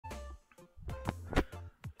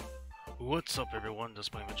What's up, everyone?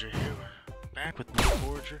 Dustbunny here, back with more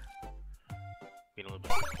Forager. Being a little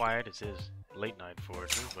bit quiet, it is late night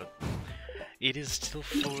Forager, but it is still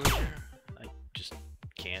Forager. I just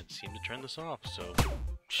can't seem to turn this off, so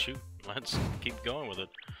shoot, let's keep going with it.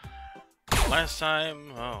 Last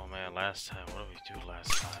time, oh man, what did we do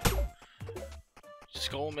last time?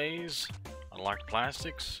 Skull maze, unlocked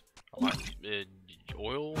plastics, unlocked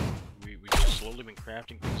oil. We've just slowly been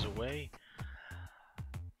crafting things away.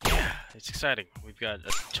 Yeah, it's exciting. We've got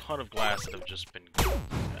a ton of glass that have just been,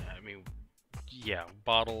 yeah,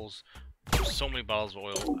 bottles. So many bottles of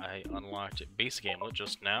oil. I unlocked basic amulet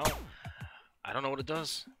just now. I don't know what it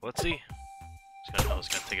does. Let's see. It's gonna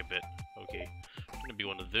take a bit. Okay, gonna be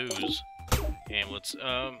one of those amulets.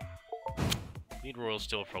 We need royal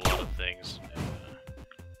steel for a lot of things.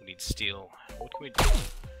 We need steel. What can we do?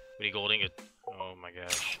 We need gold ingot. Oh my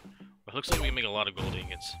gosh. It looks like we can make a lot of gold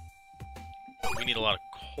ingots. We need a lot of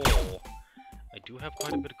coal. I do have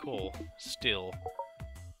quite a bit of coal still.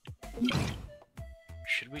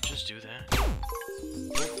 Should we just do that?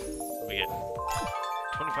 We get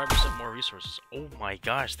 25% more resources. Oh my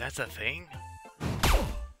gosh, that's a thing?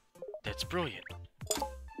 That's brilliant.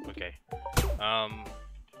 Okay.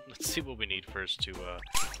 Let's see what we need first to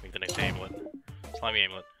make the next amulet. Slimy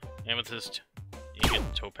amulet. Amethyst, ingot,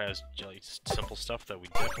 topaz, jelly, simple stuff that we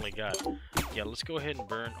definitely got. Yeah, let's go ahead and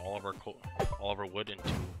burn all of our coal, all of our wood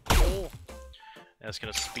into coal. That's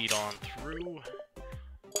gonna speed on through.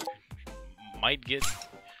 Might get,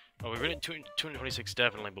 oh, we're gonna 226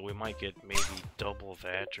 definitely, but we might get maybe double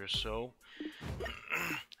that or so.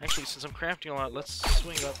 Actually, since I'm crafting a lot, let's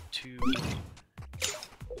swing up to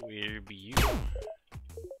where be you?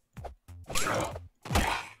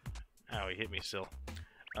 Ow, he hit me still.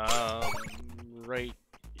 Right.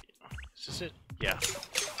 Is this it? Yeah.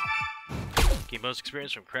 Gain bonus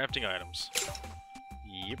experience from crafting items.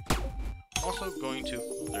 Yep. Also going to,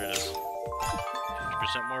 there it is.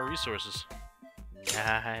 50% more resources.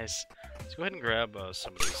 Nice. Let's go ahead and grab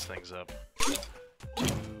some of these things up. 2,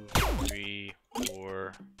 3,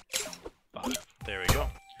 4, 5. There we go.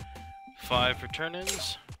 5 for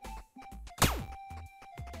turn-ins.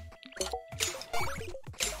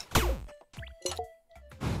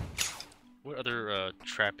 What other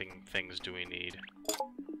trapping things do we need?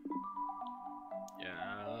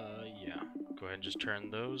 Yeah. Go ahead and just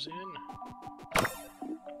turn those in.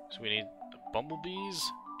 So we need the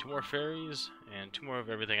bumblebees, 2 more fairies, and 2 more of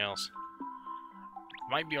everything else.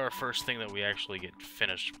 Might be our first thing that we actually get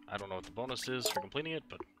finished. I don't know what the bonus is for completing it,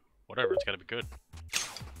 but whatever, it's gotta be good.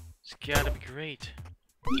 It's gotta be great.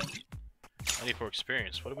 94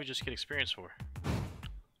 experience. What did we just get experience for?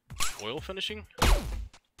 Oil finishing?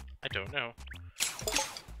 I don't know.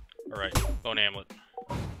 Alright, bone amulet.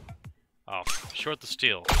 Oh, short the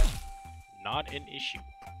steel. Not an issue.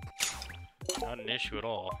 Not an issue at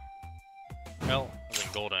all. Well, I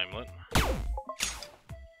think gold amulet.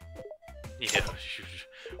 Yeah,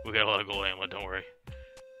 we got a lot of gold amulet, don't worry.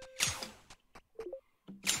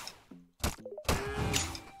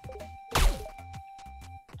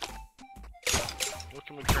 What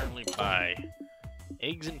can we currently buy?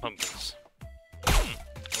 Eggs and pumpkins.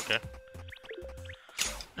 Okay.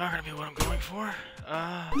 Not gonna be what I'm going for.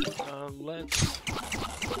 Let's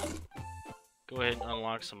go ahead and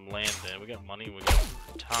unlock some land then. We got money, we got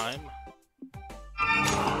time.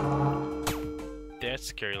 That's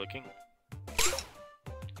scary looking.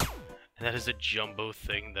 And that is a jumbo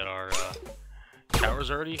thing that our tower's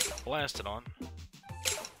already blasted on.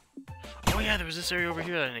 Oh yeah, there was this area over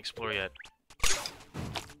here that I didn't explore yet.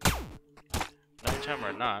 Nighttime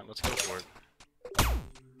or not, let's go for it.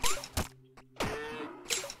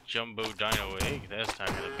 Jumbo dino egg, that's not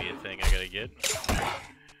gonna be a thing I gotta get.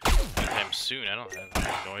 Anytime soon, I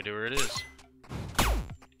have no idea where it is.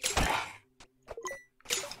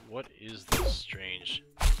 What is this strange?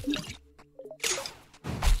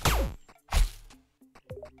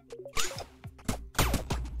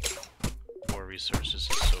 More resources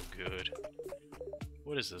is so good.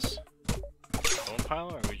 What is this? Bone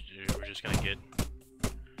pile? Or we're just gonna get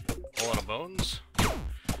a whole lot of bones?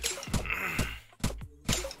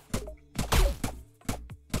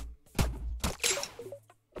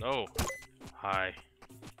 Oh, hi.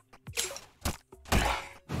 Oh,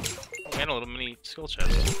 and a little mini skill chest.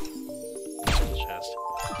 Skill chest.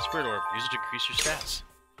 Spirit orb. Use it to increase your stats.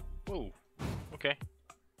 Whoa. Okay.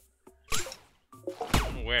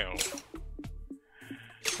 Well.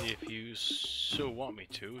 If you so want me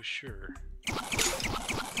to, sure.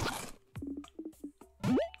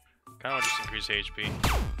 Kinda just increase HP.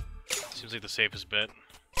 Seems like the safest bet.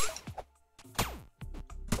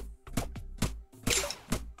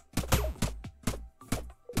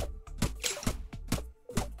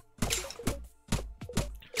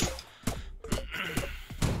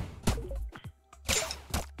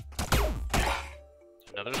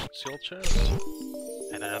 another skill chest.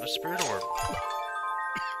 And another spirit orb.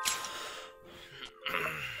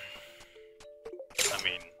 I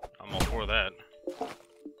mean, I'm all for that.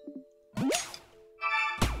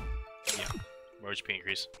 Yeah, more HP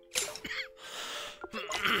increase.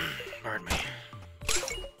 Pardon me.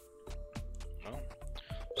 Well,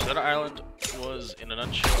 so that island was, in a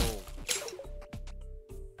nutshell,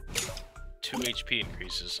 2 HP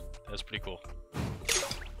increases. That's pretty cool.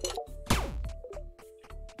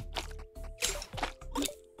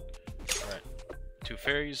 Alright, 2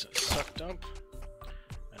 fairies sucked up.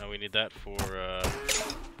 I know we need that for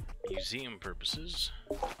museum purposes.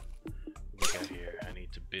 What do we got here? I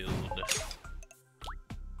need to build some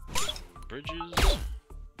bridges.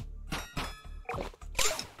 What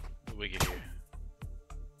do we get here?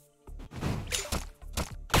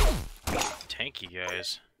 Tanky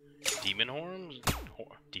guys. Demon horns?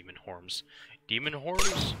 Demon horns. Demon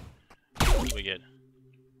horns? What do we get?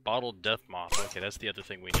 Bottled death moth. Okay, that's the other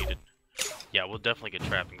thing we needed. Yeah, we'll definitely get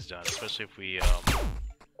trappings done, especially if we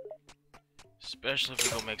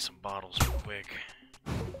go make some bottles real quick.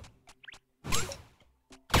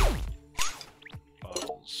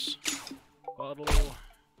 Bottles. Bottle.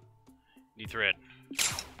 Need thread.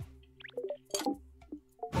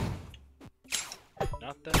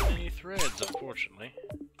 Not that many threads, unfortunately.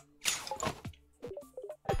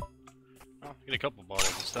 Oh, get a couple bottles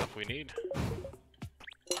of stuff we need.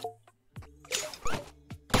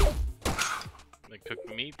 They cook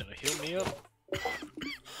meat that'll heal me up.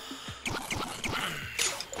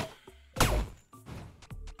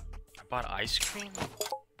 I bought ice cream?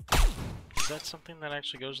 Is that something that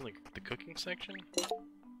actually goes in the cooking section?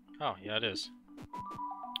 Oh, yeah, it is.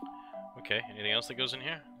 Okay, anything else that goes in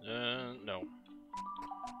here? No.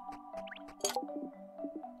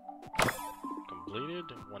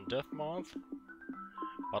 Completed. 1 death moth.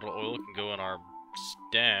 Bottle of oil can go in our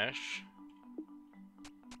stash.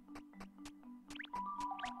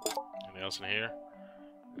 Anything else in here?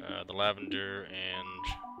 The lavender and...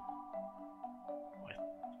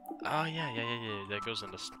 Oh, yeah. That goes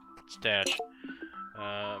in the stash.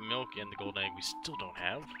 Milk and the golden egg we still don't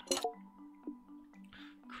have.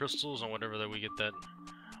 Crystals and whatever that we get that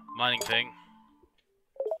mining thing.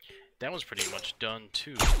 That was pretty much done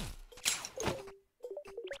too.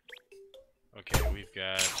 Okay, we've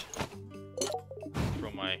got...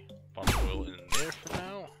 Throw my bottle of oil in there for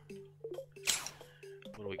now.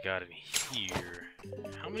 What do we got in here?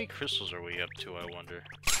 How many crystals are we up to, I wonder?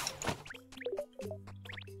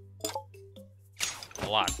 A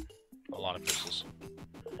lot. A lot of crystals.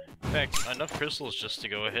 In fact, enough crystals just to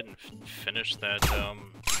go ahead and finish that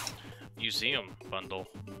museum bundle.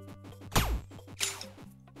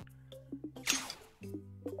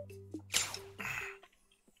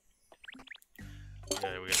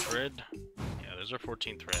 Okay, we got thread. Yeah, there's our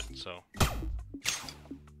 14 thread, so...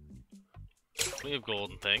 Plenty of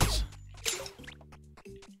gold and things.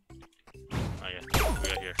 Oh yeah, what we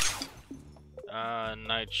got here?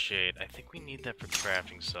 Nightshade. I think we need that for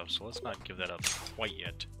crafting stuff, so let's not give that up quite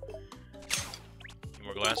yet. Any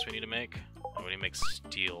more glass we need to make? Oh, we need to make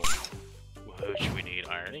steel. What should we need?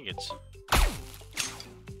 Iron ingots.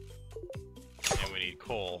 And we need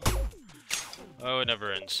coal. Oh, it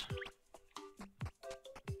never ends.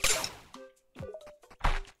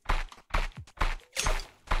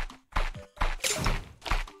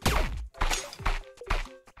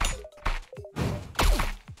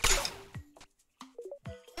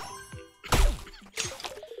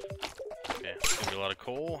 A lot of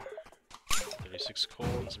coal. 36 coal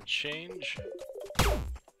and some change.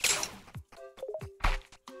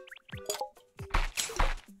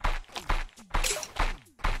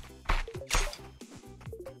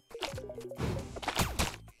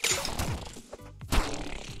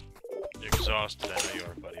 You're exhausted, I know you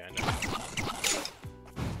are, buddy, I know.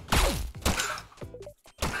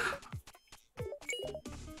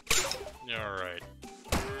 Alright.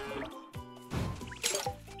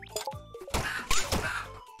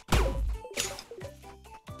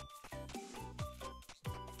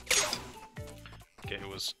 Okay, it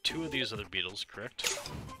was 2 of these other beetles, correct?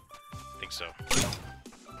 I think so.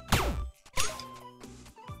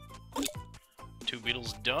 2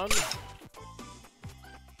 beetles done.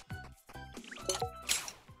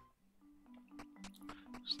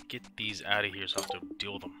 Just get these out of here so I have to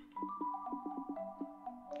deal with them.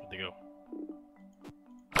 Where'd they go?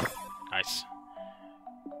 Nice.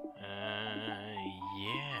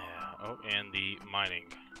 Yeah. Oh, and the mining.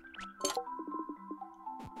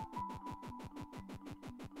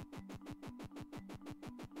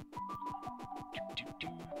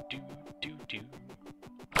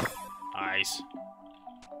 Nice.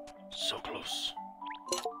 So close.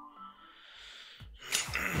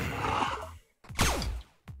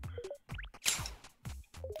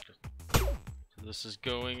 this is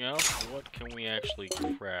going up. What can we actually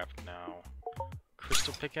craft now?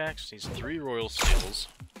 Crystal pickaxe needs 3 royal steels.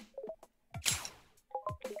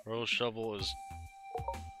 Royal shovel is...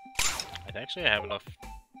 I have enough.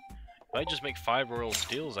 If I just make 5 royal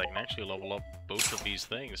steels, I can actually level up both of these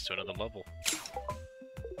things to another level.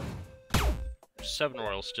 7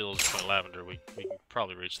 royal steels, 20 lavender. We can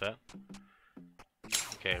probably reach that.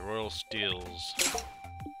 Okay, royal steels.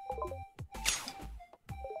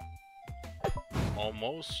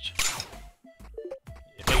 Almost.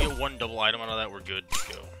 If I get 1 double item out of that, we're good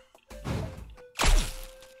to go.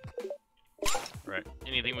 Right.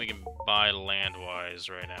 Anything we can buy land-wise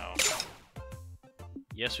right now?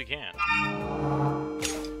 Yes, we can.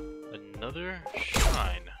 Another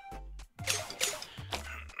shrine.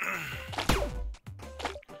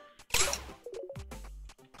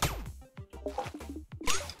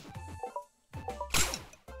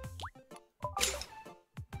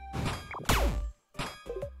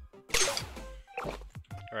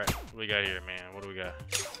 Alright, what do we got here, man? What do we got?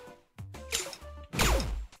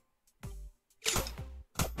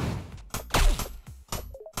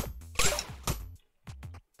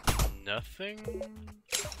 Nothing?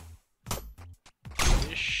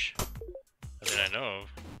 Ish. That I know of.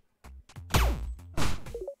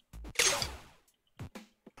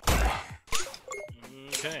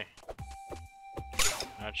 Okay.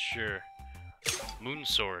 Not sure. Moon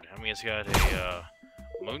sword. I mean, it's got a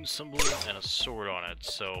moon symbol and a sword on it,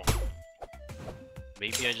 so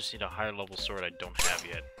maybe I just need a higher level sword I don't have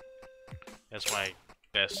yet. That's my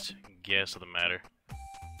best guess of the matter.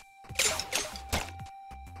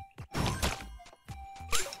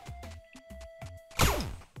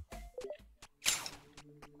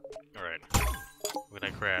 Alright. What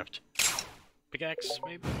can I craft? Pickaxe,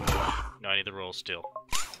 maybe? No, I need the royal steel.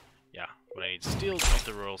 Yeah, what I need steel to make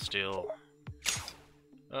the royal steel.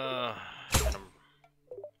 And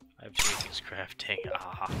I have too many things crafting.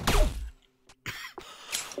 Ah.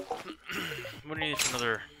 What do I need for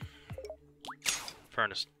another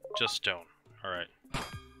furnace? Just stone. Alright.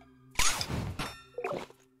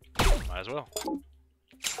 Might as well.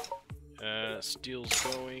 Steel's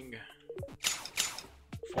going.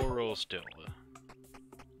 4 royal steel.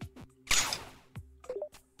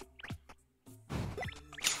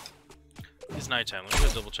 It's nighttime. Let me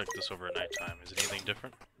just double check this over at nighttime. Is it anything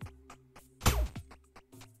different?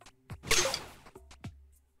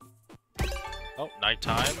 Oh,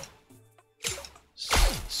 nighttime.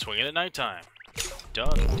 Swinging at nighttime.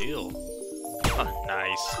 Done deal. Oh,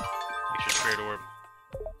 nice. Extra spirit orb.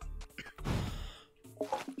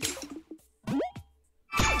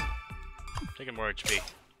 Taking more HP.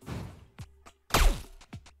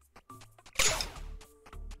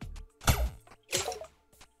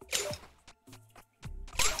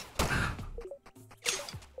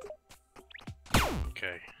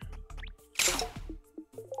 Okay.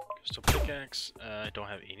 Crystal pickaxe. I don't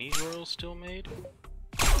have any royals still made.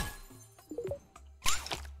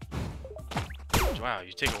 Wow,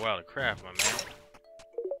 you take a while to craft, my man.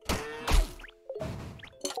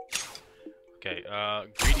 Okay,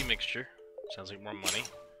 greedy mixture. Sounds like more money.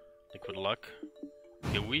 Liquid luck.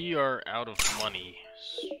 Okay, we are out of money.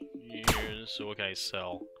 So what can I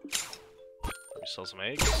sell? Let me sell some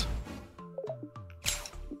eggs.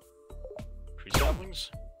 Tree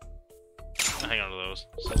saplings. Hang on to those.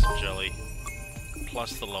 Sell some jelly.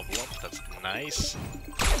 Plus the level up. That's nice.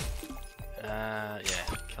 Yeah.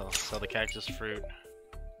 Sell the cactus fruit.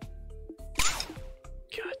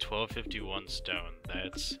 God, 1251 stone.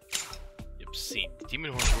 That's obscene.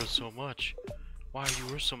 Demon horn worth so much. Why are you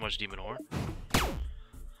worth so much, demon horn?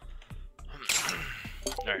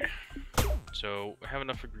 Alright. So, I have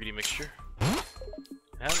enough for greedy mixture. I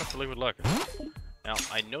have enough for liquid luck. Now,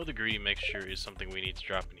 I know the greedy mixture is something we need to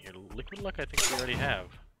drop in here. Liquid luck I think we already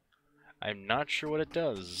have. I'm not sure what it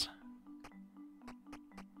does.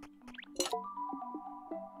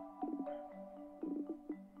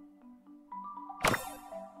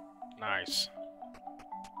 Nice.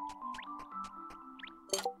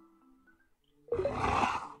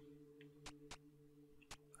 I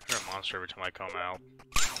hear a monster every time I come out.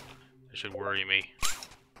 That should worry me.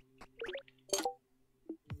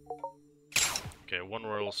 Okay, 1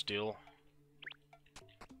 royal steel.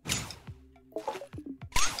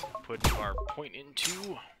 Put our point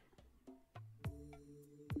into.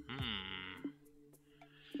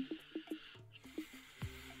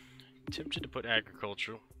 Tempted to put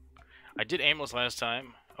agricultural. I did amulets last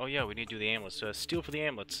time. Oh yeah, we need to do the amulets. Steel for the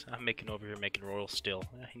amulets. I'm over here making royal steel.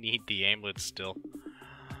 I need the amulets still.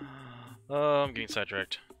 Oh, I'm getting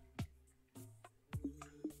sidetracked.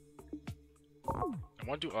 I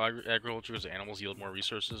want to do agriculture because animals yield more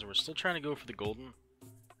resources, and we're still trying to go for the golden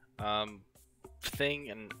thing,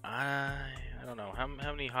 and I don't know. How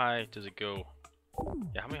many high does it go?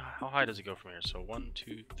 Yeah, how high does it go from here? So 1,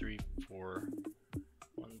 2, 3, 4.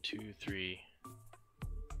 1, 2, 3.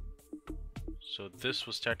 So this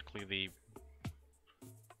was technically the...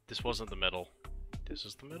 This wasn't the middle. This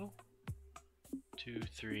is the middle? 2,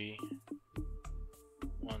 3...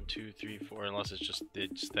 1, 2, 3, 4, unless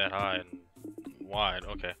it's that high and wide.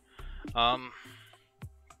 Okay. I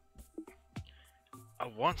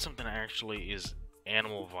want something that actually is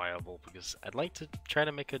animal viable, because I'd like to try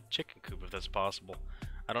to make a chicken coop if that's possible.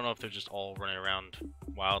 I don't know if they're just all running around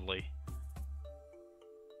wildly.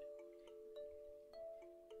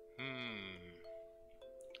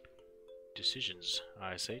 Decisions.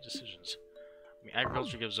 I say decisions. I mean,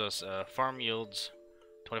 agriculture gives us farm yields,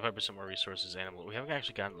 25% more resources, animal. We haven't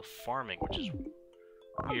actually gotten the farming, which is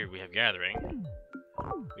weird. We have gathering.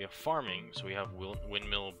 We have farming, so we have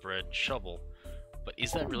windmill, bread, shovel. But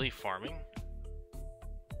is that really farming?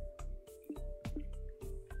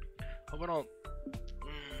 How about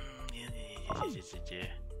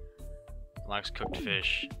unlocks cooked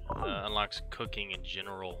fish, unlocks cooking in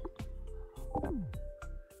general.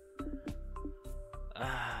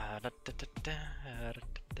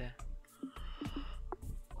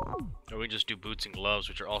 Or we just do boots and gloves,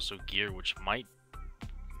 which are also gear, which might,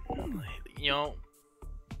 you know,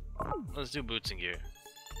 let's do boots and gear.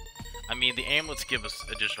 I mean, the amulets give us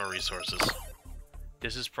additional resources.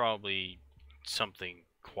 This is probably something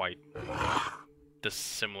quite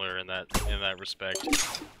dissimilar in that respect.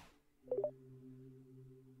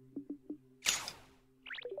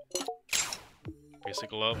 Basic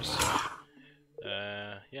gloves.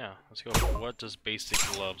 Yeah, let's go. What does basic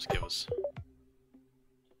gloves give us?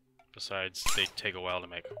 Besides, they take a while to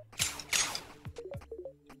make.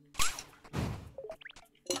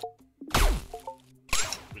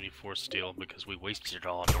 We need 4 steel because we wasted it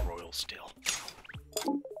all on the royal steel.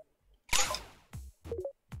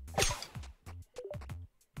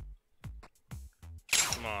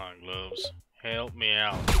 Come on, gloves. Help me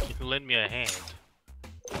out. You can lend me a hand.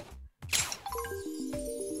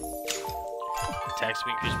 Attacks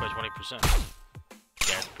will increase by 20%.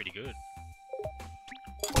 That's pretty good.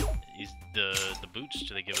 These the boots,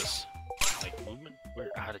 do they give us like movement? We're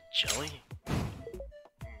out of jelly?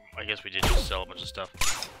 I guess we did just sell a bunch of stuff.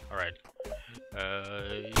 Alright.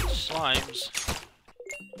 Slimes.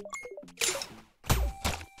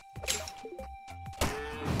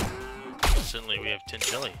 Suddenly we have 10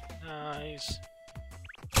 jelly. Nice.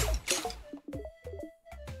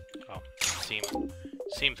 Oh,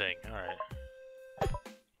 same thing. Alright.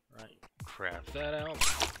 Right, craft that out.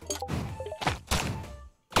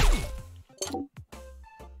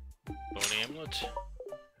 Bone amulet.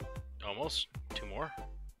 Almost. 2 more.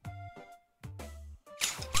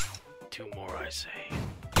 2 more, I say.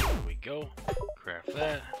 There we go. Craft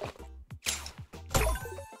that.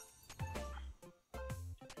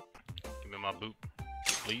 Give me my boot,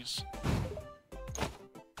 please.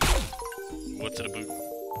 What's in a boot?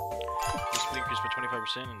 This speed increased by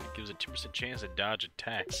 25% and it gives a 2% chance to dodge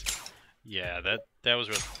attacks. Yeah, that was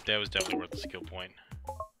definitely worth the skill point.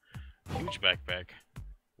 Huge backpack.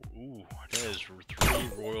 Ooh, that is 3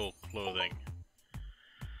 royal clothing.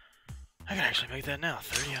 I can actually make that now.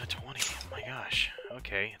 30 out of 20. Oh my gosh.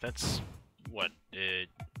 Okay, that's what?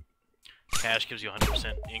 Cash gives you a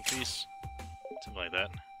 100% increase, something like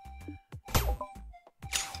that.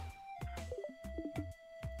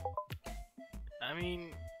 I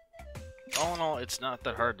mean, all in all, it's not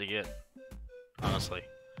that hard to get, honestly.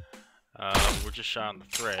 We're just shy on the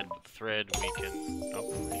thread, but the thread we can...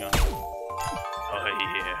 Oh, hang on. Oh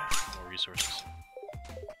yeah, more resources.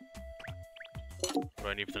 What do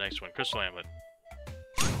I need for the next one? Crystal amulet.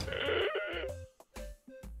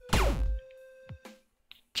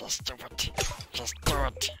 Just do it. Just do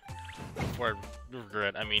it. Before I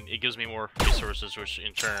regret, I mean, it gives me more resources, which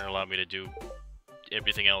in turn allow me to do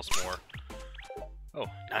everything else more. Oh,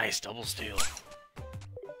 nice, double steel.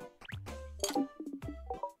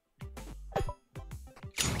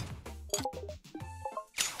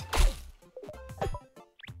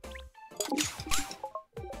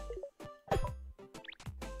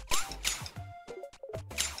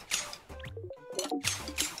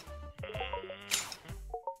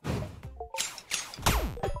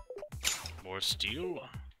 More steel.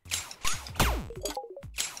 I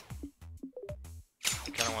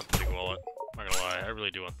kinda want the big wallet. I'm not gonna lie, I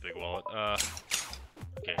really do want the big wallet.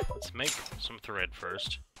 Okay, let's make some thread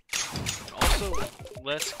first. And also,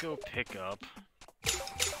 let's go pick up...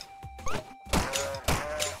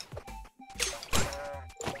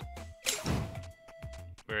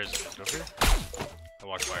 Where is it? Is it over here? I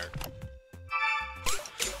walked by her.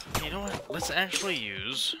 You know what? Let's actually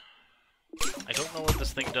use... I don't know what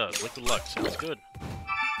this thing does. Liquid Luck sounds good.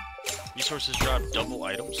 Resources drop double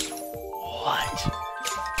items. What?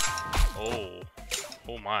 Oh.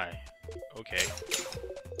 Oh my. Okay.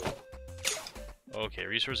 Okay,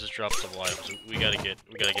 resources drop double items. We gotta get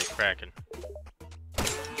cracking.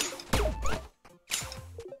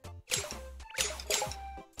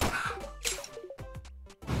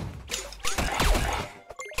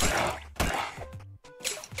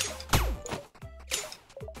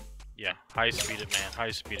 Yeah, high speed it, man. High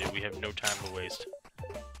speed it. We have no time to waste.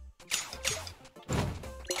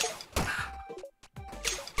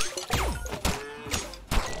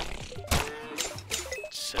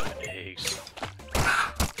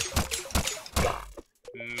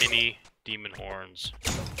 Mini demon horns.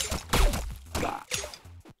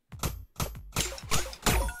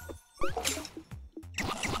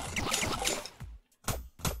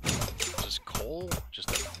 Is this coal? Just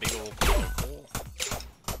a big old thing of coal?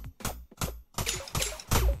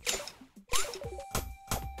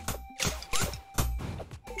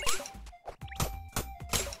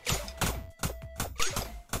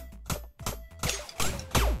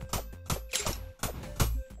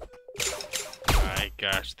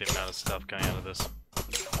 Gosh, the amount of stuff coming out of this.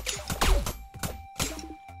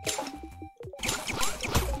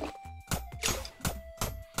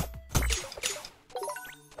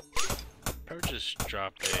 Probably just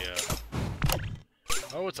dropped a,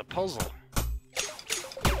 Oh, it's a puzzle.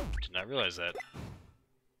 Did not realize that.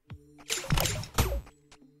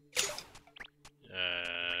 How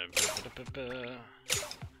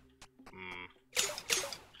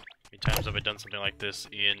many times have I done something like this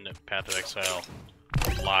in Path of Exile?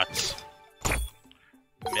 Lots.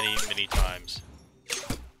 Many, many times.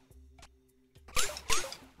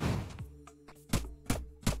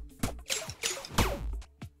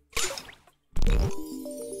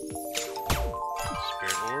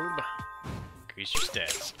 Spirit Orb. Increase your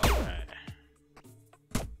stats. Alright.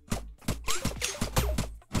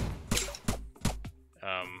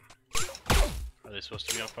 Are they supposed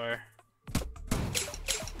to be on fire?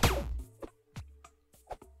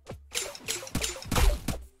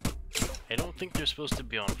 I don't think they're supposed to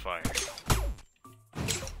be on fire.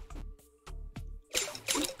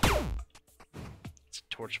 It's a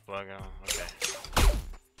torch bug. Oh, okay.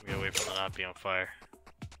 We gotta wait for them to not be on fire.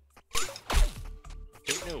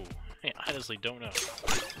 Don't know. I honestly don't know.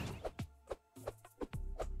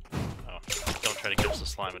 Oh, don't try to catch the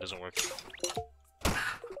slime. It doesn't work.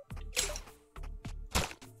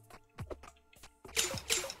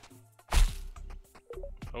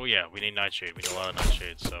 Oh yeah, we need nightshade. We need a lot of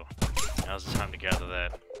nightshade, so... Now's the time to gather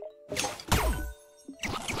that.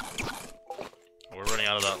 We're running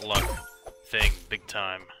out of that luck thing big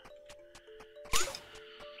time.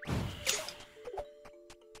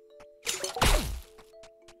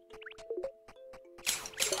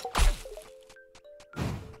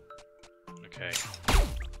 Okay.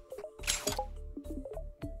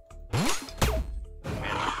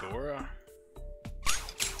 Mandora.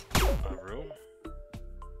 A room.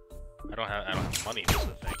 I don't have money. Is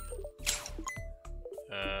the thing.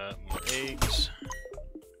 More eggs.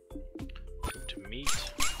 Food to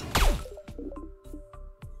meat.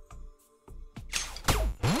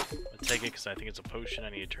 I'll take it because I think it's a potion I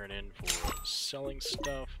need to turn in for selling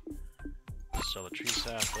stuff. Sell the tree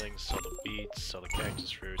saplings, sell the beets, sell the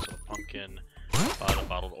cactus fruit, sell the pumpkin, buy the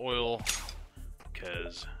bottled oil,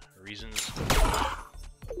 because reasons.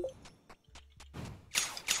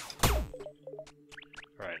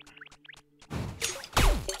 Alright.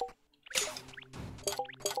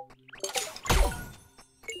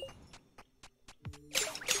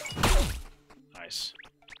 Nice.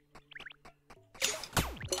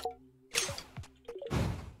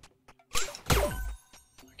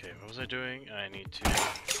 Okay, what was I doing? I need to...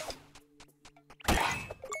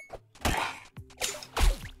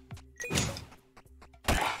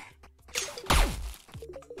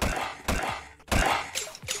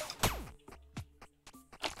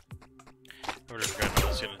 I already forgot what I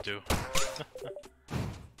was gonna do.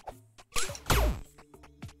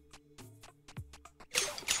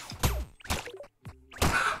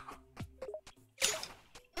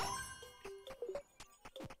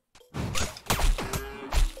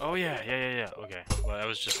 Oh yeah, okay. Well, I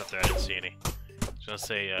was just up there, I didn't see any. I was gonna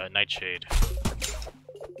say, nightshade.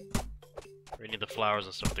 We need the flowers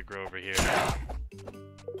and stuff to grow over here.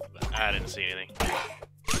 But I didn't see anything.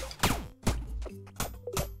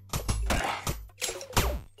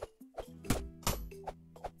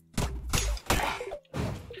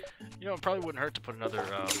 You know, it probably wouldn't hurt to put another,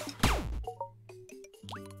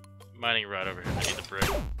 mining rod over here. I need the brick.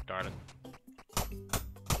 Darn it.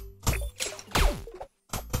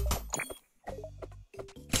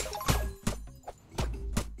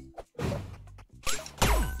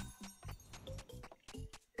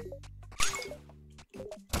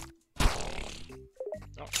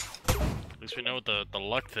 Oh. At least we know the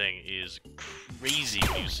luck thing is crazy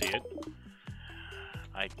when you see it.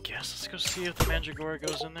 I guess let's go see if the Mandragora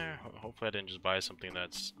goes in there. Hopefully I didn't just buy something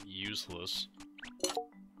that's useless.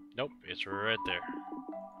 Nope, it's right there.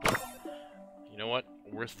 You know what?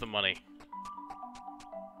 Worth the money.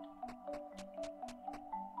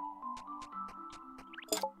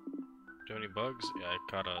 Do you have any bugs? Yeah, I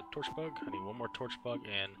caught a torch bug. I need one more torch bug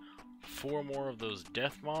and 4 more of those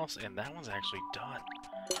death moths, and that one's actually done.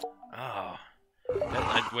 Oh.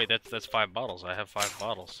 Wait, that's 5 bottles. I have 5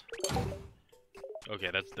 bottles.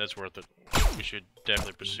 Okay, that's worth it. We should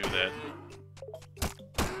definitely pursue that.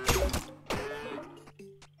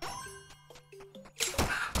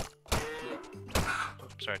 Oh,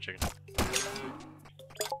 sorry, chicken.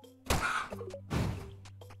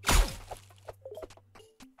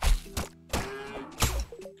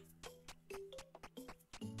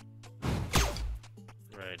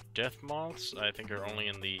 Right, death moths I think are only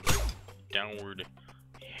in the downward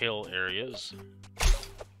hill areas.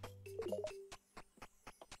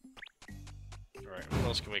 Alright, what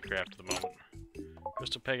else can we craft at the moment?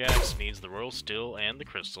 Crystal Pickaxe needs the Royal Steel and the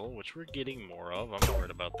Crystal, which we're getting more of. I'm not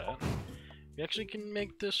worried about that. We actually can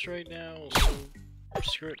make this right now, so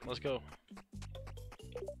screw it, let's go.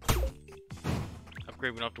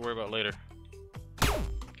 Upgrade we don't have to worry about later.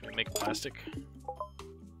 Can we make plastic?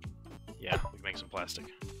 Yeah, we can make some plastic.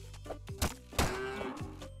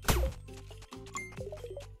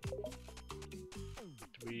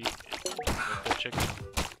 Do we milk the chicken?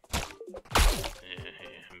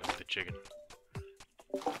 Yeah, milk the chicken.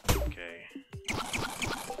 Okay.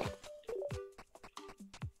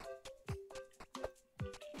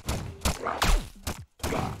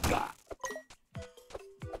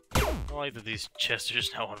 I like that these chests are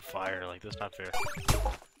just now on fire. Like, that's not fair.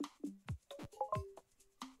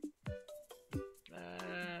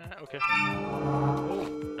 Okay. Oh,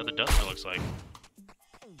 another duster looks like.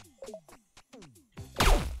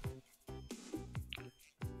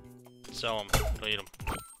 Sell them. Don't eat them.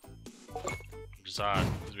 Which is odd,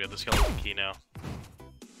 because we have the skeleton key now.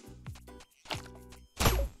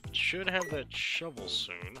 Should have that shovel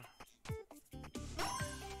soon.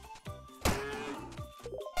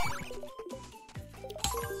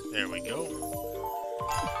 There we go.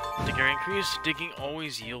 Dig area increase. Digging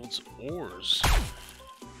always yields ores.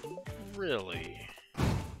 Really?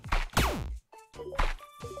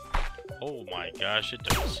 Oh my gosh, it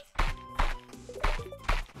does.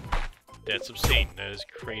 That's obscene. That is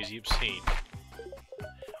crazy obscene.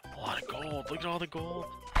 A lot of gold. Look at all the gold.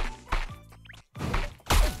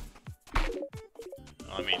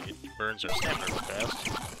 I mean, it burns our stamina real fast.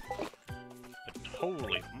 But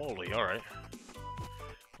holy moly, alright.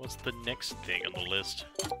 What's the next thing on the list?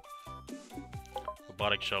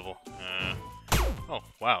 Robotic shovel. Oh,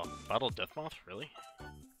 wow. Bottle of death moth? Really?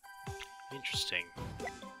 Interesting.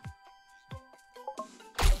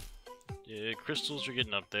 Yeah, crystals are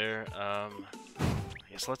getting up there. I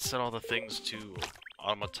guess let's set all the things to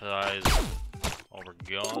automatize while we're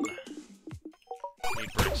gone. Need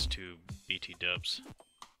bricks to BT dubs.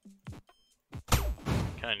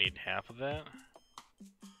 Kinda need half of that.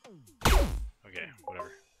 Okay,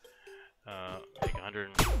 whatever. Make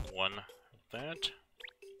 101 of that.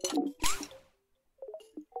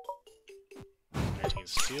 19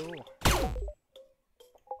 steel.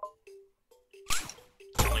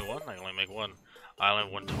 Only one? I can only make one. I only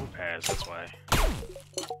have one topaz, that's why.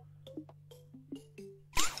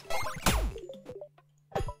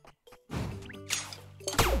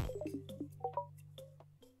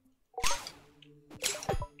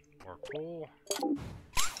 More coal.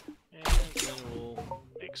 And then we'll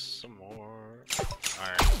make some more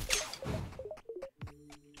iron.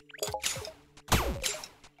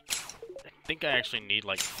 I think I actually need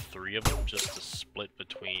like 3 of them just to split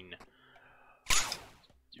between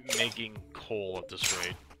making coal at this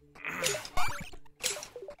rate.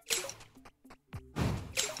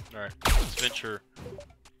 Alright, let's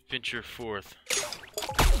venture forth.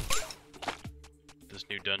 This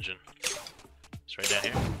new dungeon. It's right down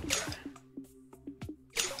here. Alright.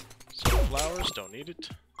 Sunflowers, don't need it.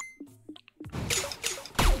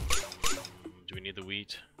 Do we need the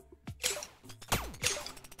wheat?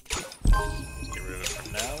 Let's get rid of it for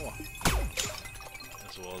now.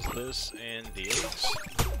 As well as this and the eggs.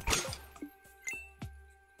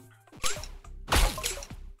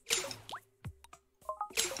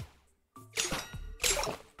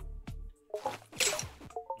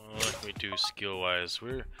 do skill-wise?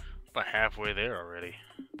 We're about halfway there already.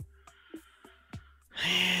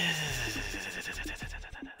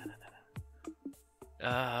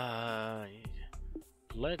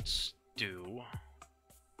 Let's do...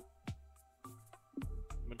 I'm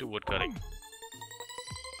gonna do woodcutting.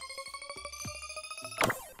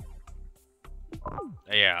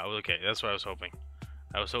 Yeah, okay, that's what I was hoping.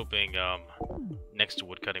 I was hoping next to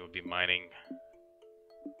woodcutting would be mining.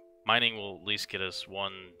 Mining will at least get us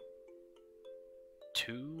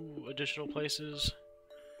 2 additional places.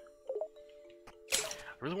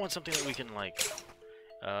 I really want something that we can, like,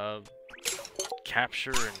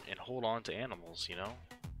 capture and hold on to animals, you know?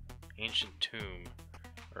 Ancient tomb.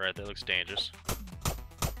 Alright, that looks dangerous.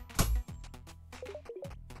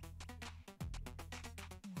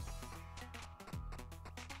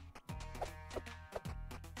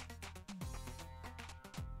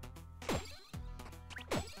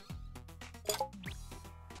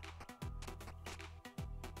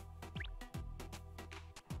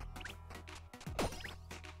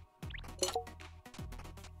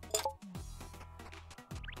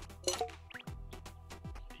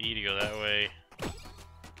 E to go that way.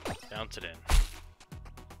 Bounce it in.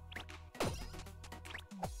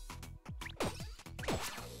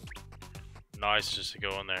 Nice just to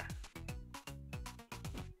go in there.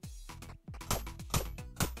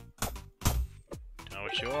 Don't know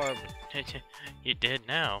what you are, but you're dead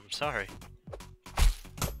now. I'm sorry.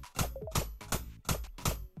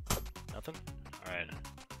 Nothing? Alright.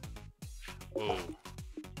 Whoa.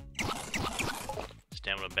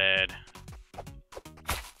 Stamina bad.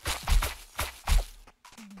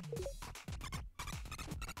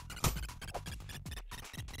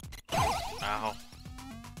 Ow.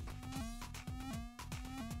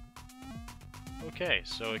 Okay,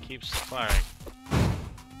 so it keeps firing.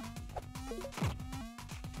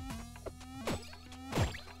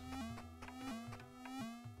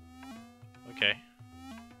 Okay.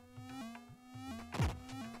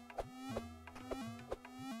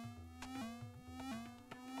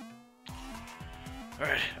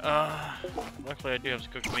 Alright, luckily I do have to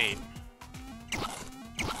cook meat.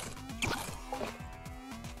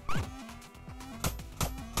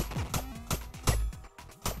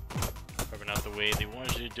 The way they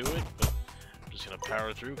wanted you to do it, but I'm just gonna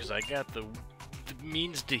power through because I got the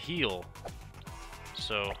means to heal.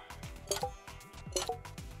 So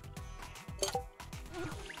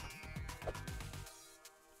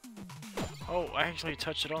oh, I actually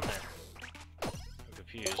touched it on there. I'm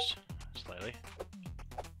confused slightly.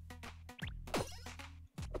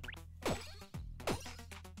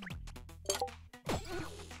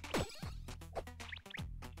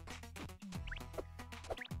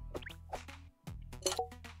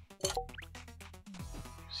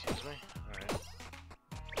 Excuse me? Alright.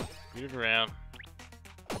 Beat it around.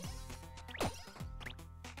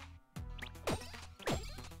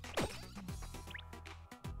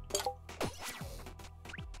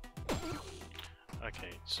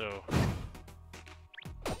 Okay, so...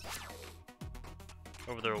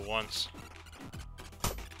 over there once.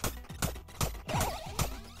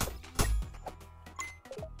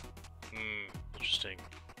 Interesting.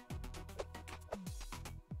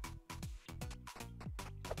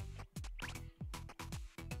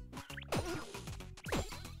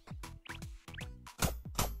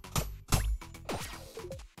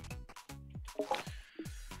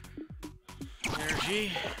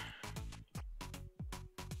 Energy.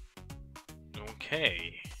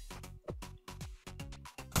 Okay.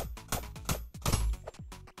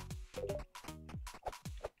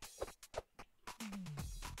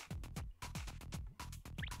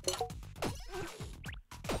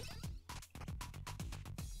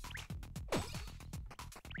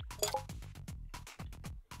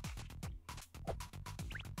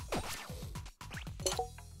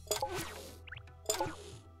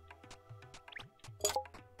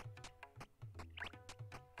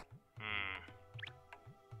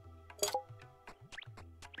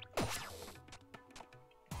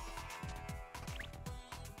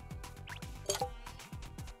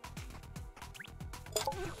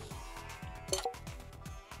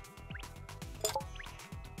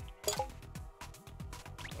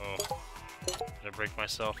 Oh, did I break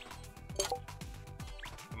myself?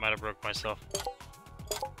 I might have broke myself.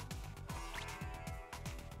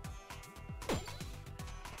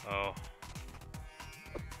 Oh.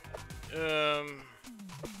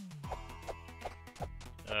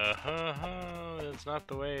 That's not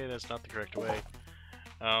the way, that's not the correct way.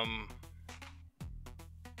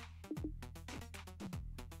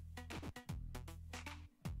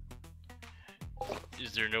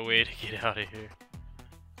 Is there no way to get out of here?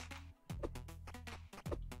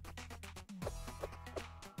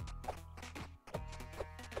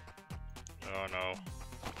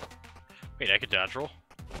 Wait, I could dodge roll?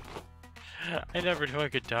 I never knew I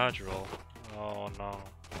could dodge roll. Oh no.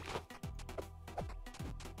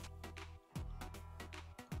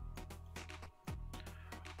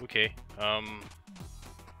 Okay,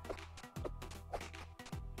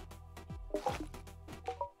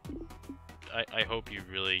 I hope you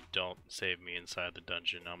really don't save me inside the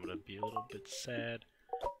dungeon. I'm gonna be a little bit sad.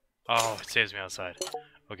 Oh, it saves me outside.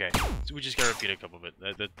 Okay, so we just gotta repeat a couple of it.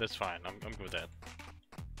 That's fine. I'm good with that.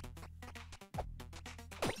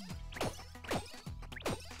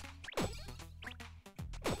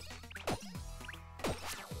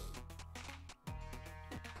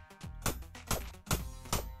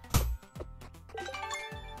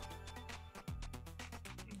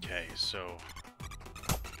 Okay, so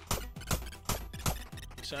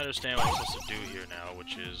I understand what I'm supposed to do here now,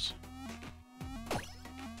 which is...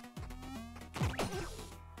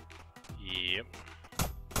 Yep.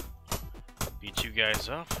 Beat you guys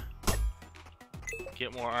up.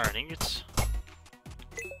 Get more iron ingots.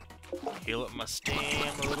 Heal up my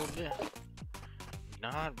stam a little bit.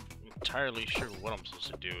 Not entirely sure what I'm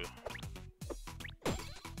supposed to do.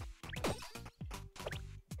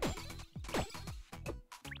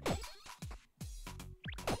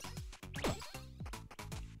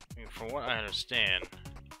 From what I understand,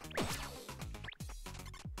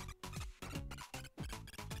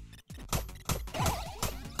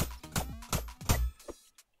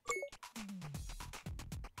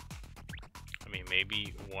 I mean,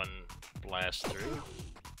 maybe one blast through.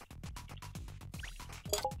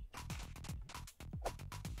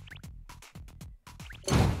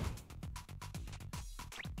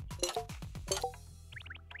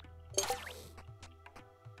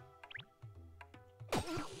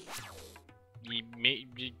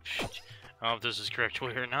 I don't know if this is the correct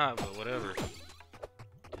way or not, but whatever.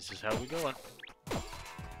 This is how we going.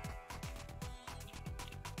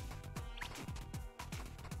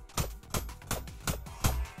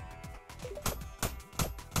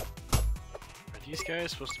 Are these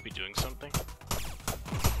guys supposed to be doing something?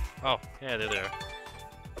 Oh, yeah, they're there.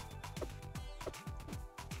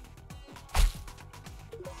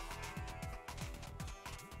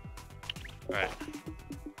 Alright.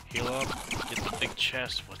 Heal up, get the big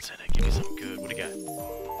chest. What's in it? Give me something good. What do you got?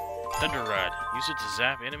 Thunder Rod. Use it to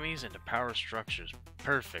zap enemies and to power structures.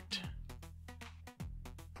 Perfect.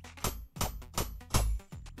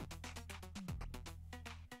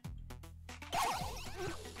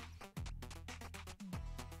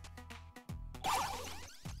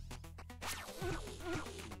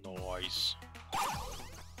 Nice.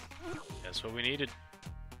 That's what we needed.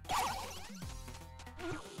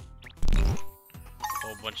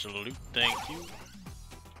 Whole bunch of loot, thank you.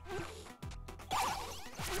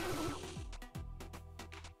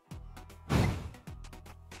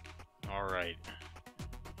 Alright.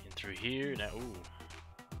 In through here, now, ooh.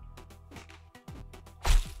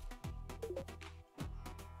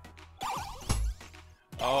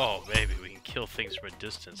 Oh, baby, we can kill things from a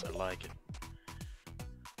distance, I like it.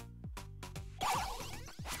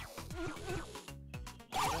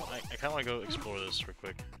 You know, I kinda wanna go explore this real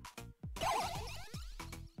quick.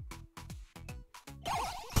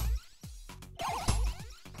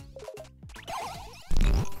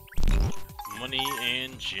 Money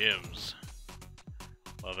and gems.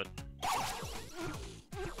 Love it.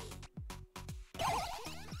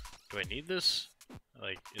 Do I need this?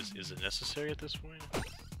 Like, is it necessary at this point?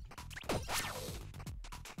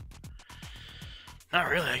 Not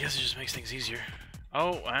really, I guess it just makes things easier.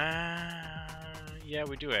 Oh, yeah,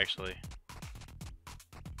 we do actually.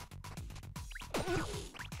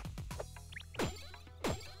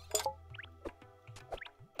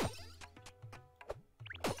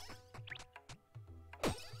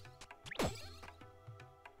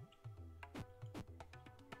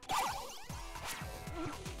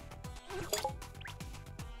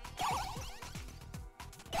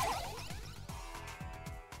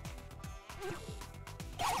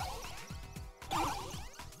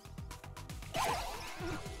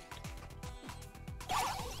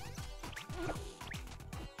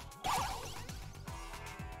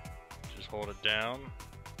 Hold it down.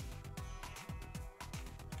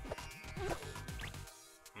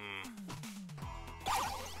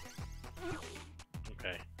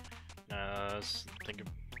 Okay. Let's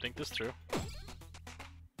think this through.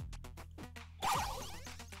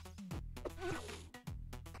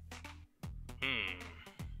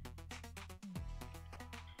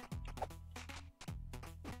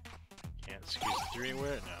 Can't squeeze it through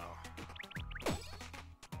anywhere? No.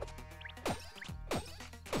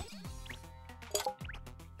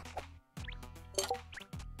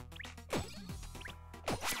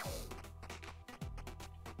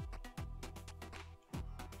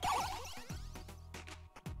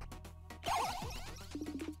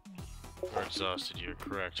 are exhausted, you're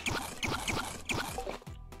correct.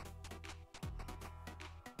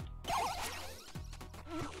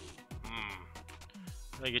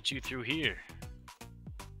 How do I get you through here?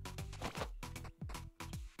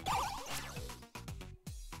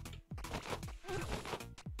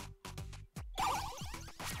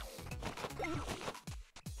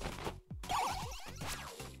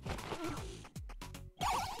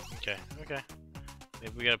 Okay, okay.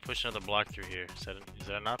 Maybe we gotta push another block through here. Is that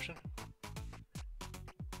an option?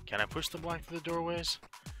 Can I push the block through the doorways?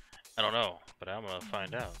 I don't know, but I'm gonna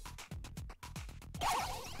find out.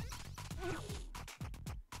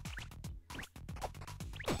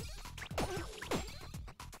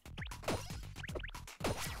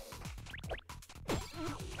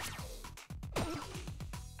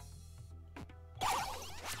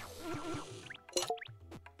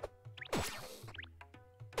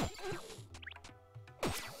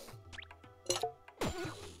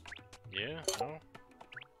 Yeah, no?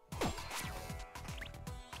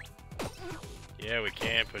 Yeah, we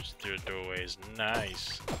can push through the doorways.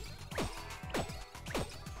 Nice.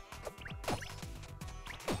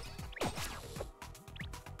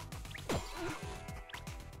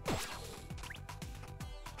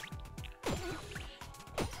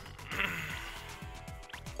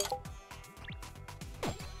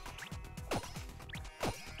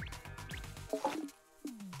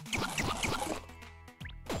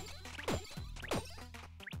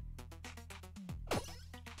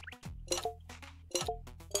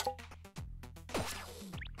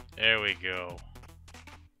 There we go.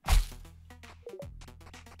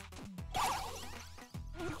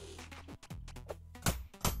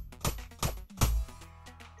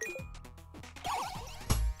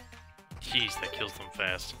 Jeez, that kills them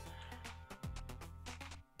fast.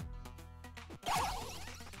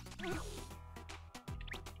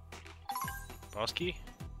 Boss key?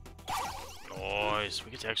 Nice.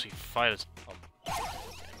 We get to actually fight it.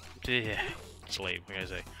 It's late, what can I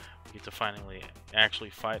say? We get to finally actually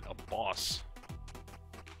fight a boss.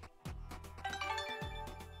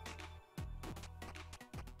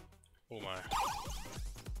 Oh my.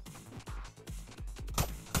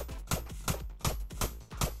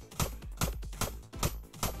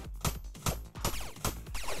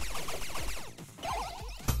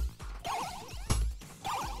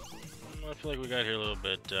 I feel like we got here a little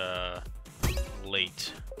bit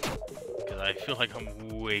late. Because I feel like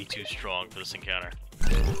I'm way too strong for this encounter.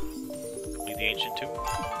 Beat the Ancient Tomb.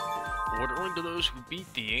 Award only to those who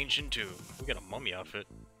beat the Ancient Tomb. We got a mummy outfit.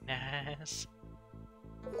 Nice.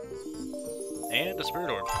 And a spirit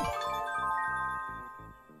orb.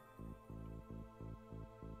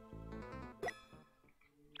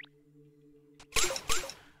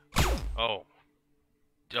 Oh.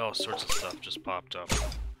 All sorts of stuff just popped up.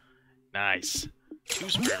 Nice. 2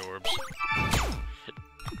 spirit orbs.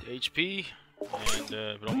 HP. And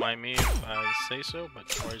don't mind me if I say so, but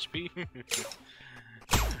more HP.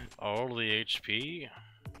 All the HP.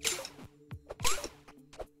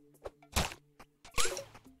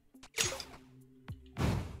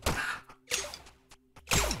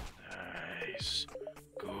 Nice.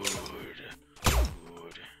 Good.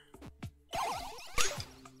 Good.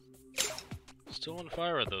 Still on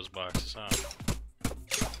fire at those boxes, huh?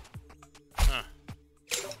 Huh.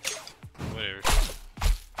 Whatever.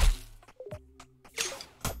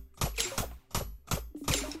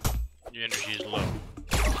 Your energy is low.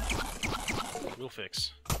 We'll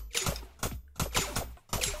fix.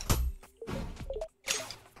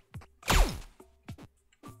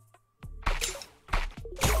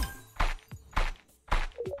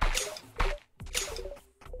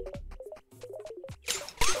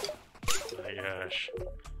 My gosh.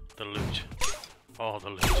 The loot. All the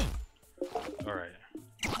loot. Alright.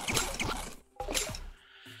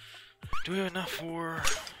 Do we have enough for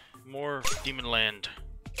more Demon Land?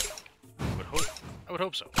 I would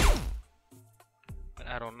hope so. But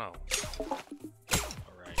I don't know.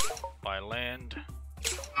 Alright. Buy land.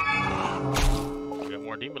 We got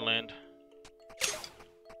more Demon Land.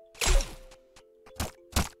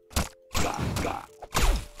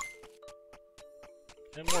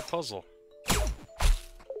 And more puzzle.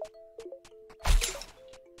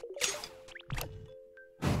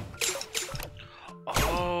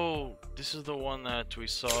 Oh, this is the one that we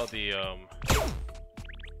saw the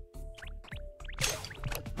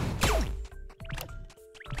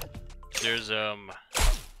there's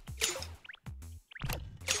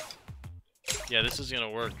yeah, this is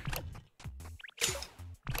gonna work.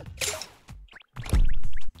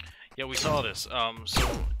 Yeah, we saw this. So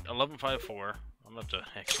 1154. I'm gonna have to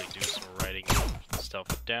actually do some writing stuff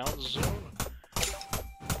down. Zone.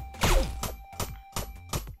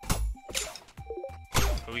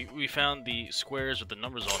 we found the squares with the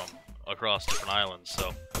numbers on them across different islands,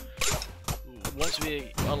 so once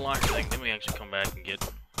we unlock everything, then we actually come back and get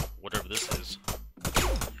whatever this is.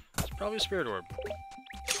 It's probably a spirit orb.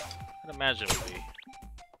 I'd imagine it would be.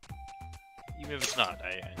 Even if it's not,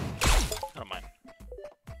 I don't mind.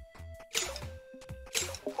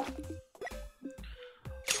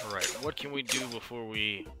 Alright, what can we do before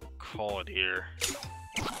we call it here?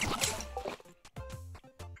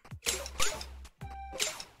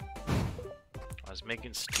 I was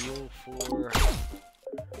making steel for...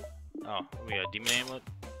 Oh, we got Demon Amulet,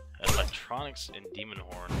 Electronics, and Demon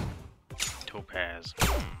Horn. Topaz.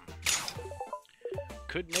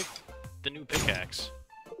 Could make the new pickaxe.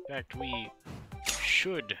 In fact, we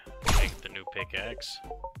should make the new pickaxe.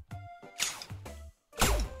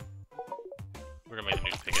 We're gonna make the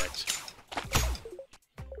new pickaxe.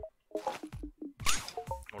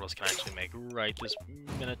 What else can I actually make right this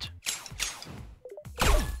minute?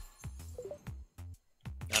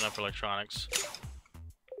 Not enough for electronics.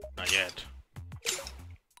 Not yet.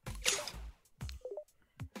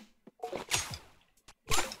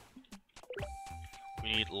 We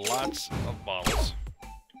need lots of bottles.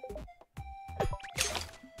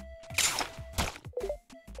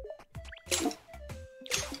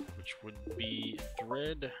 Which would be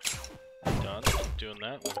thread. Done. Doing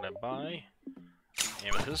that. What can I buy?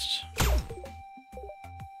 Amethyst.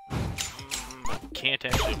 Can't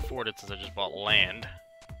actually afford it since I just bought land.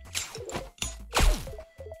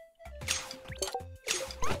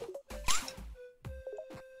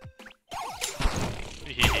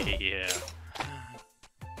 Yeah.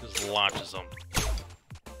 Just launches them.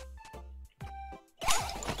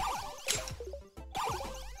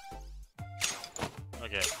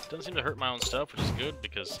 Okay, doesn't seem to hurt my own stuff, which is good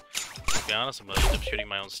because, to be honest, I'm gonna end up shooting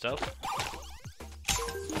my own stuff.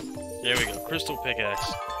 There we go, crystal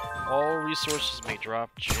pickaxe. All resources may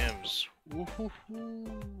drop gems. Woohoo!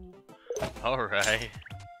 Alright.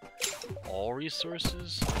 All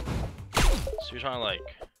resources? So you're talking like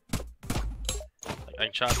I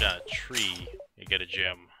can chop down a tree and get a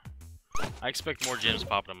gem. I expect more gems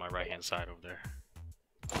popping on my right hand side over there.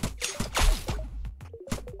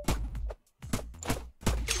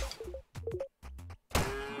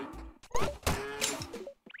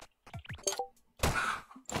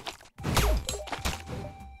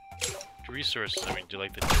 Resources, I mean,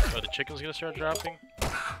 are the chickens gonna start dropping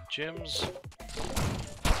gems?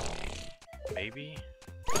 Maybe?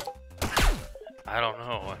 I don't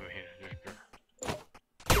know, I mean...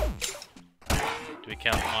 Do we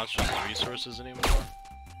count monsters as resources anymore?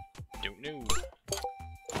 Don't know.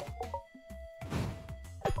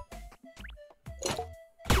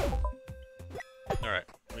 Alright,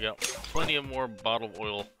 we got plenty of more bottled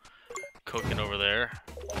oil cooking over there.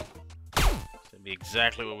 That'd be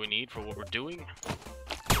exactly what we need for what we're doing.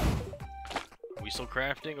 Are we still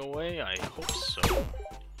crafting away? I hope so.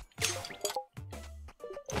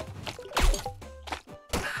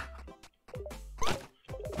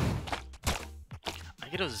 I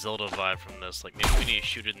get a Zelda vibe from this. Like, maybe we need to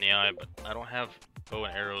shoot it in the eye, but I don't have bow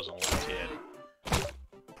and arrows unlocked yet.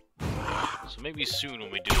 So maybe soon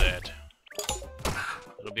when we do that.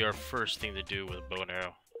 It'll be our first thing to do with a bow and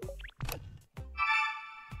arrow.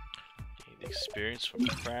 The experience from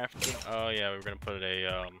crafting. Oh yeah, we were gonna put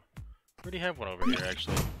a we already have one over here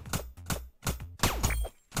actually.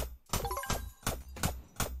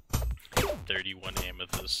 31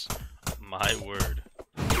 amethysts. My word.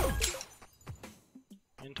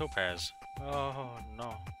 And topaz. Oh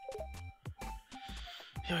no.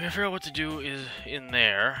 Yeah, we gotta figure out what to do is in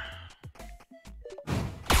there.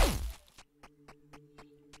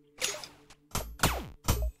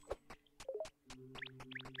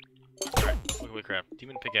 We craft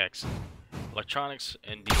demon pickaxe, electronics,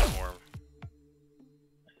 and demon horn.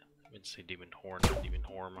 I meant to say demon horn, not demon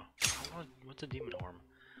horn. What's a demon horn?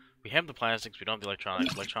 We have the plastics, we don't have the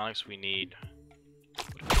electronics. Electronics we need.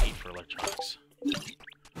 What do we need for electronics?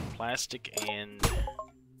 Plastic and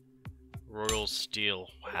royal steel.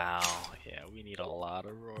 Wow, yeah, we need a lot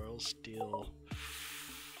of royal steel.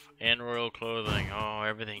 And royal clothing. Oh,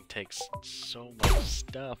 everything takes so much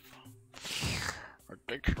stuff. It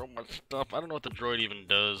takes so much stuff. I don't know what the droid even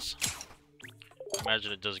does.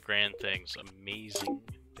 Imagine it does grand things. Amazing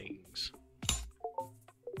things.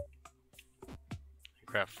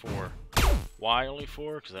 Craft 4. Why only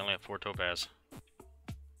 4? Because I only have 4 topaz.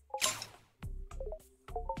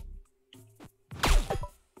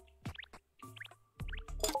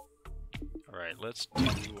 Alright, let's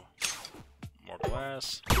do more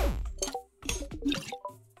glass.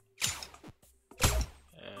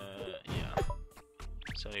 Yeah.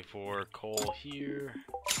 74 coal here.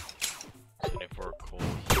 74 coal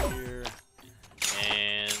here.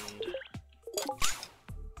 And...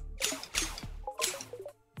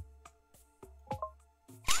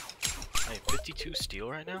 I have 52 steel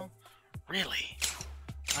right now? Really?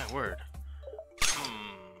 My word.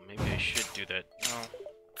 Maybe I should do that.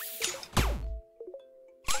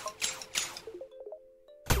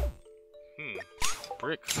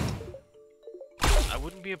 Brick. I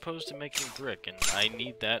wouldn't be opposed to making brick, and I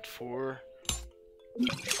need that for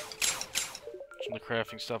some of the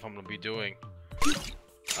crafting stuff I'm gonna be doing.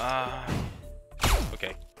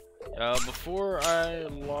 Okay. Before I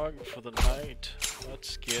log for the night,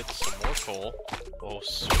 let's get some more coal. Oh,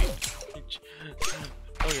 sweet.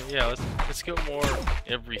 Okay, yeah, let's get more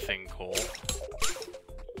everything coal.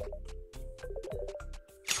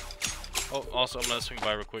 Oh, also, I'm gonna swing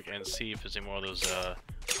by real quick and see if there's any more of those,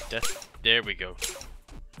 death... There we go.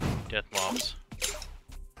 Death mobs.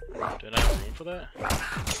 Did I have room for that?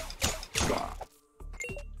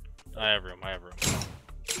 I have room, I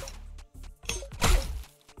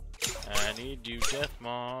need you, death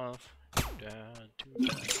moth.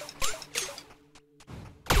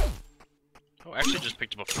 Oh, I actually just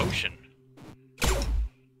picked up a potion.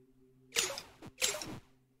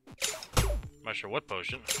 I'm not sure what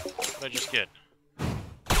potion. What did I just get?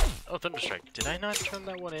 Oh, Thunderstrike. Did I not turn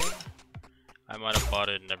that one in? I might have bought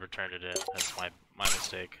it and never turned it in. That's my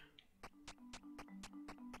mistake.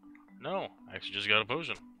 No, I actually just got a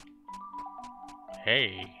potion.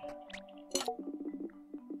 Hey.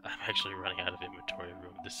 I'm actually running out of inventory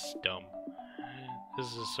room. This is dumb.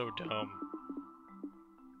 This is so dumb.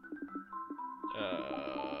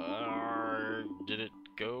 Did it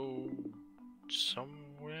go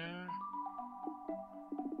somewhere?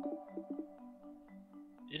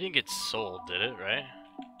 It didn't get sold, did it? Right?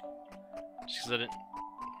 Just because I didn't.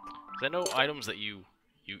 Cause I know items that you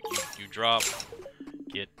drop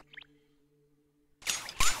get.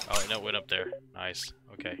 Oh no, it went up there. Nice.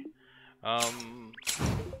 Okay.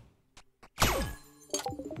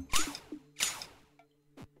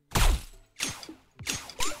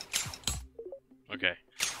 Okay.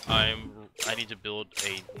 I need to build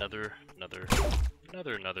another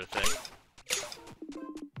thing.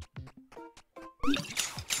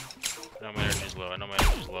 No, my energy's low. I know my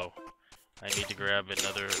energy's low. I need to grab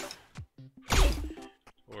another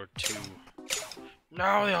or two.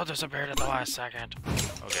 No, they all disappeared at the last second. Okay,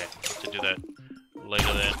 I'll have to do that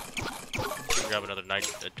later then. Grab another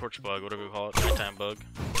torch bug, whatever we call it, nighttime bug.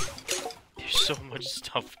 There's so much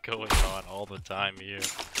stuff going on all the time here.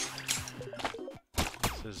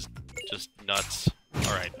 This is just nuts.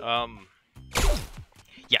 Alright,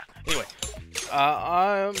 yeah, anyway.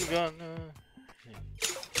 I'm gonna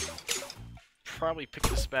probably pick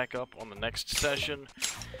this back up on the next session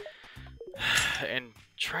and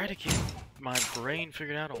try to get my brain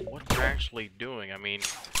figured out on what we're actually doing. I mean,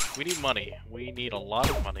 we need money. We need a lot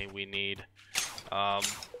of money. We need, I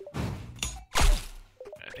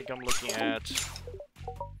think I'm looking at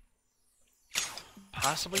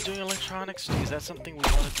possibly doing electronics. Is that something we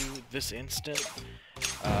want to do this instant?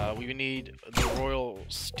 We need the royal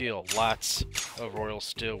steel, lots of royal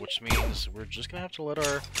steel, which means we're just gonna have to let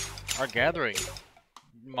our gathering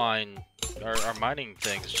our mining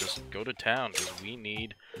things just go to town, because we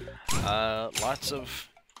need lots of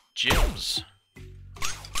gems.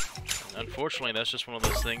 And unfortunately, that's just one of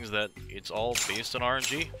those things that it's all based on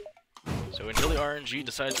RNG. So until the RNG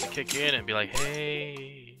decides to kick in and be like,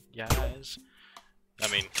 hey guys, I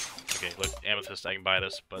mean, okay, look, amethyst, I can buy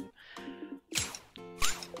this, but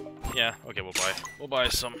yeah, okay, we'll buy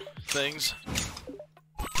some things.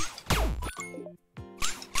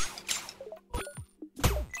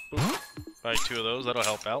 Ooh, buy 2 of those, that'll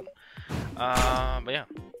help out. But yeah,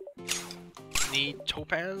 need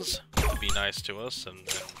topaz to be nice to us and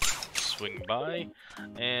swing by,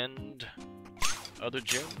 and other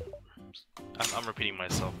gems. I'm repeating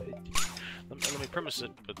myself. Let me premise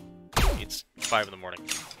it, but it's 5 in the morning.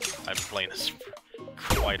 I've been playing this for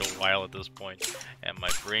quite a while at this point, and my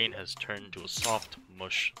brain has turned to a soft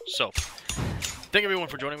mush. So, thank everyone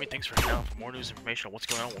for joining me. Thanks for hanging out. For more news information on what's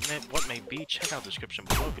going on, what may be, check out the description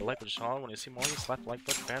below. If you like what you saw, when you see more, slap the like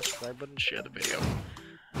button, bash subscribe button, share the video.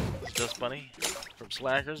 This is Dustbunny from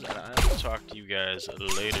Slackers, and I'll talk to you guys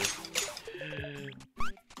later.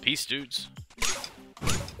 Peace, dudes.